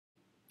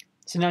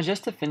So now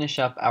just to finish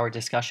up our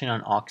discussion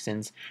on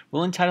auxins,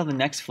 we'll entitle the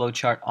next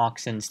flowchart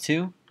Auxins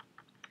 2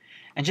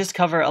 and just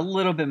cover a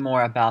little bit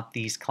more about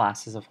these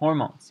classes of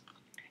hormones.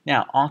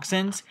 Now,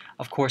 auxins,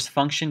 of course,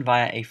 function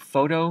via a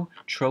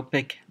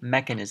phototropic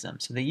mechanism.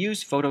 So they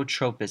use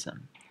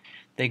phototropism.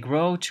 They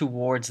grow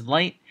towards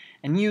light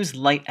and use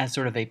light as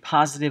sort of a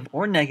positive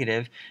or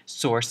negative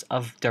source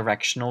of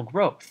directional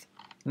growth.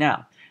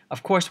 Now,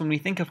 of course, when we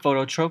think of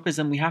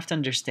phototropism, we have to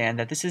understand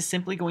that this is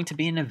simply going to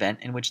be an event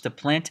in which the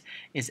plant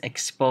is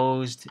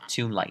exposed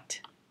to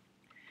light.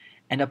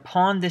 And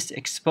upon this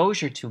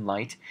exposure to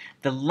light,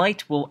 the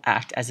light will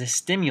act as a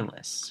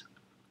stimulus.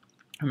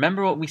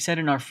 Remember what we said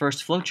in our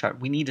first flowchart.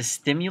 We need a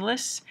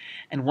stimulus,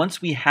 and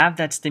once we have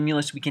that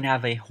stimulus, we can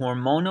have a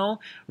hormonal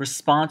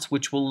response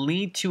which will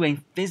lead to a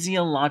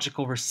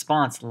physiological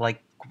response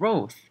like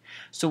growth.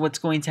 So what's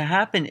going to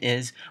happen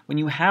is when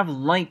you have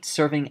light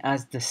serving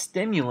as the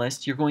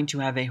stimulus, you're going to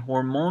have a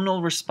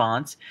hormonal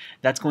response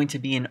that's going to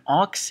be an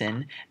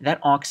auxin.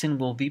 That auxin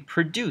will be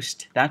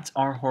produced. That's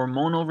our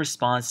hormonal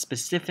response,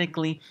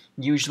 specifically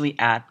usually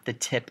at the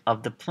tip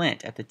of the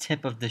plant, at the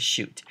tip of the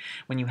shoot.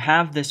 When you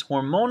have this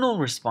hormonal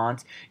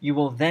response, you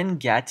will then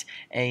get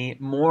a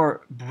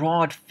more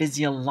broad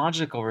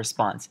physiological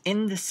response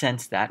in the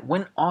sense that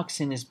when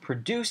auxin is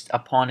produced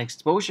upon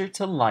exposure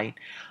to light,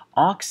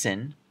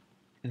 auxin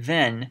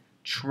then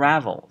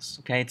travels.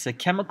 Okay, it's a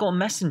chemical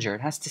messenger. It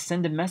has to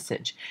send a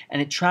message,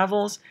 and it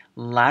travels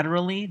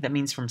laterally. That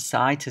means from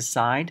side to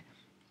side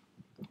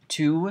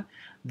to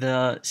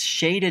the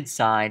shaded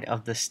side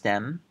of the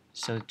stem.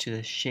 So to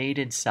the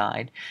shaded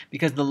side,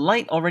 because the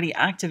light already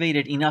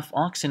activated enough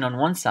auxin on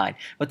one side,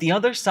 but the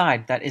other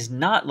side that is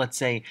not, let's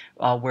say,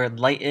 where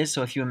light is.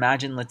 So if you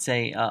imagine, let's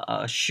say,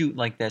 a shoot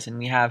like this, and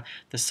we have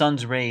the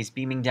sun's rays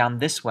beaming down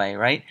this way,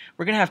 right?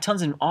 We're going to have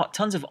tons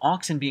of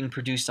auxin being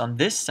produced on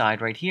this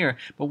side right here.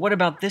 But what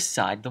about this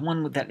side, the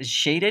one that is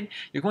shaded?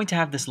 You're going to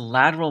have this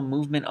lateral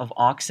movement of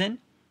auxin.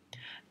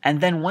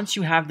 And then once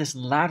you have this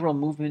lateral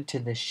movement to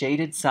the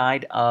shaded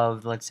side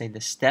of, let's say,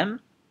 the stem,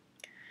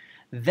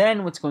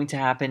 then what's going to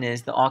happen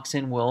is the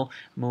auxin will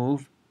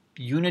move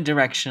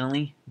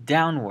unidirectionally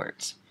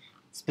downwards.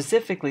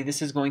 Specifically,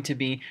 this is going to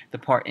be the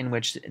part in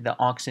which the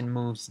auxin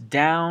moves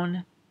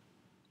down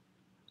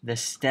the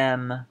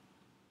stem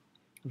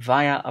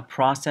via a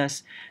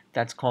process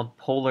that's called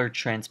polar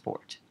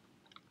transport.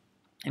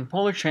 And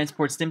polar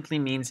transport simply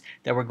means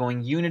that we're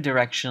going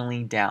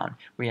unidirectionally down.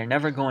 We are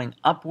never going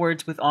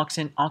upwards with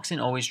auxin.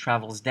 Auxin always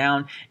travels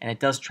down, and it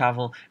does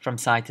travel from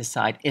side to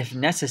side if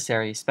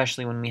necessary,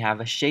 especially when we have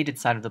a shaded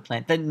side of the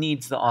plant that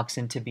needs the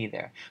auxin to be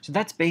there. So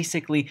that's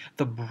basically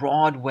the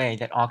broad way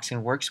that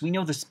auxin works. We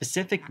know the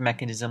specific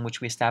mechanism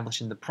which we established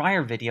in the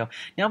prior video.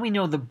 Now we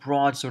know the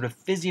broad sort of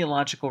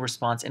physiological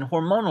response and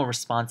hormonal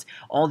response,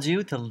 all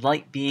due to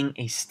light being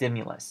a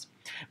stimulus.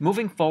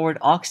 Moving forward,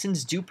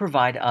 auxins do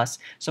provide us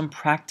some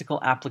practical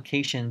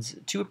applications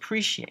to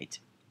appreciate.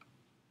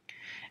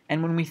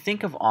 And when we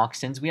think of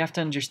auxins, we have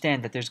to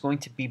understand that there's going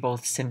to be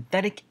both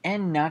synthetic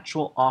and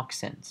natural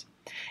auxins,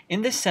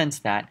 in the sense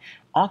that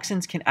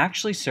auxins can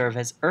actually serve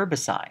as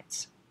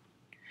herbicides.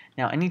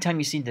 Now, anytime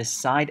you see this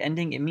side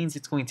ending, it means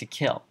it's going to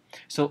kill.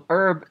 So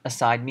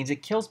herbicide means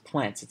it kills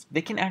plants.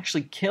 They can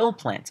actually kill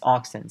plants,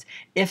 auxins,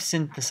 if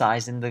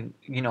synthesized in the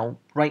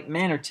right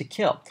manner to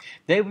kill.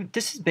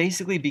 This is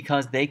basically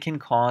because they can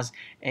cause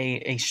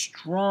a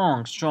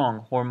strong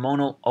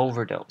hormonal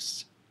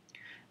overdose.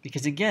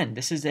 Because again,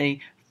 this is a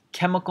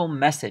chemical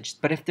message,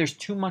 but if there's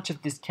too much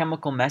of this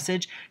chemical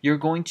message, you're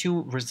going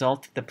to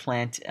result the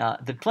plant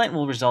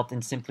will result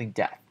in simply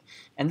death.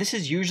 And this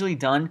is usually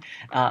done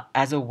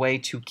as a way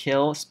to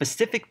kill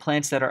specific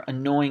plants that are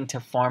annoying to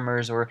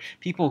farmers or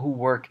people who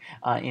work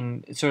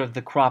in sort of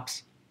the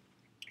crops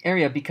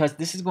area, because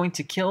this is going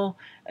to kill,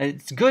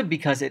 it's good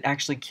because it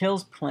actually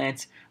kills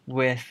plants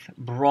with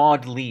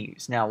broad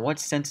leaves. Now, what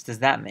sense does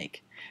that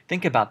make?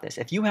 Think about this.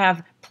 If you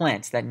have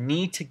plants that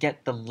need to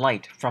get the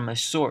light from a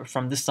source,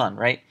 from the sun,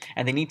 right?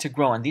 And they need to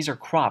grow, and these are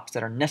crops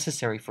that are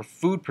necessary for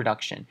food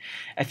production.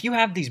 If you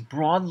have these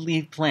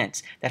broad-leaved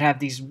plants that have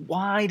these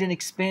wide and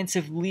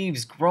expansive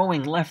leaves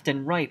growing left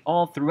and right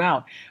all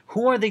throughout,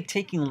 who are they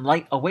taking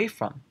light away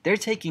from? They're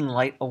taking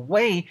light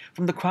away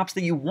from the crops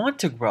that you want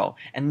to grow,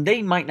 and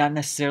they might not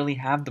necessarily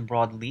have the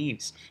broad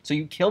leaves. So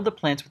you kill the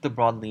plants with the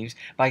broad leaves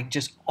by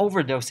just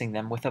overdosing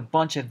them with a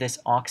bunch of this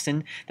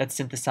auxin that's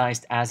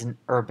synthesized as an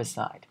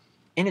herbicide.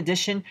 In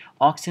addition,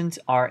 auxins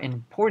are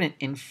important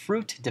in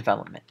fruit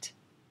development,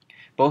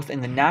 both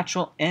in the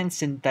natural and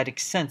synthetic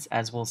sense,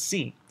 as we'll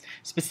see.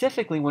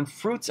 Specifically, when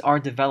fruits are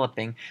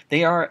developing,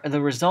 they are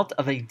the result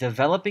of a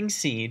developing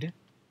seed,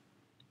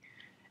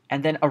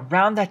 and then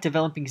around that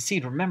developing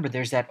seed, remember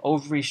there's that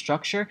ovary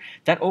structure.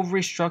 That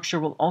ovary structure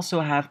will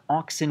also have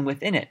auxin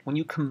within it. When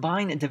you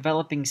combine a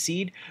developing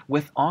seed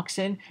with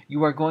auxin,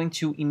 you are going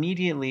to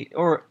immediately,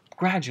 or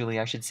gradually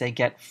I should say,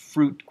 get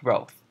fruit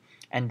growth.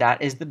 And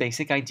that is the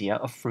basic idea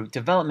of fruit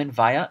development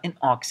via an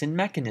auxin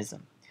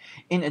mechanism.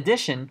 In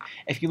addition,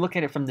 if you look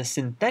at it from the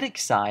synthetic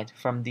side,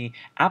 from the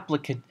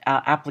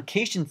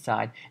application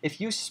side,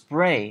 if you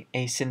spray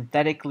a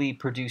synthetically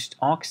produced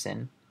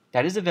auxin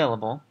that is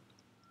available,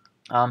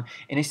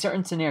 in a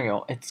certain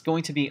scenario, it's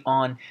going to be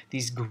on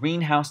these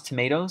greenhouse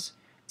tomatoes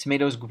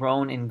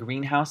grown in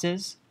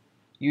greenhouses.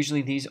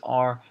 Usually these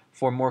are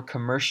for more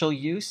commercial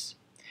use.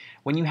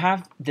 When you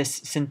have this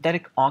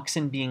synthetic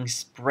auxin being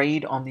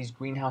sprayed on these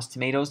greenhouse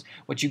tomatoes,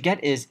 what you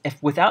get is,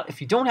 if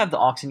you don't have the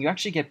auxin, you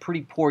actually get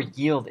pretty poor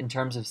yield in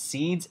terms of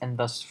seeds and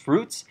thus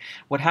fruits.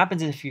 What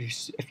happens is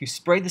if you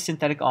spray the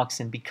synthetic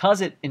auxin,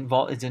 because it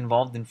is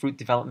involved in fruit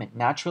development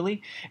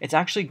naturally, it's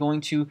actually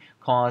going to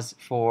cause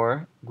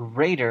for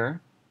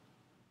greater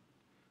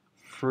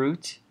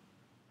fruit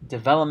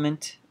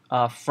development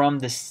from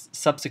the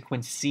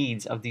subsequent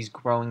seeds of these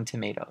growing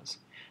tomatoes.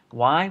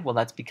 Why? Well,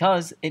 that's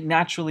because it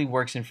naturally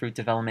works in fruit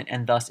development,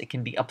 and thus it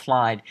can be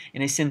applied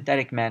in a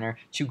synthetic manner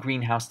to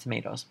greenhouse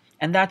tomatoes.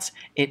 And that's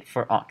it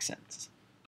for auxins.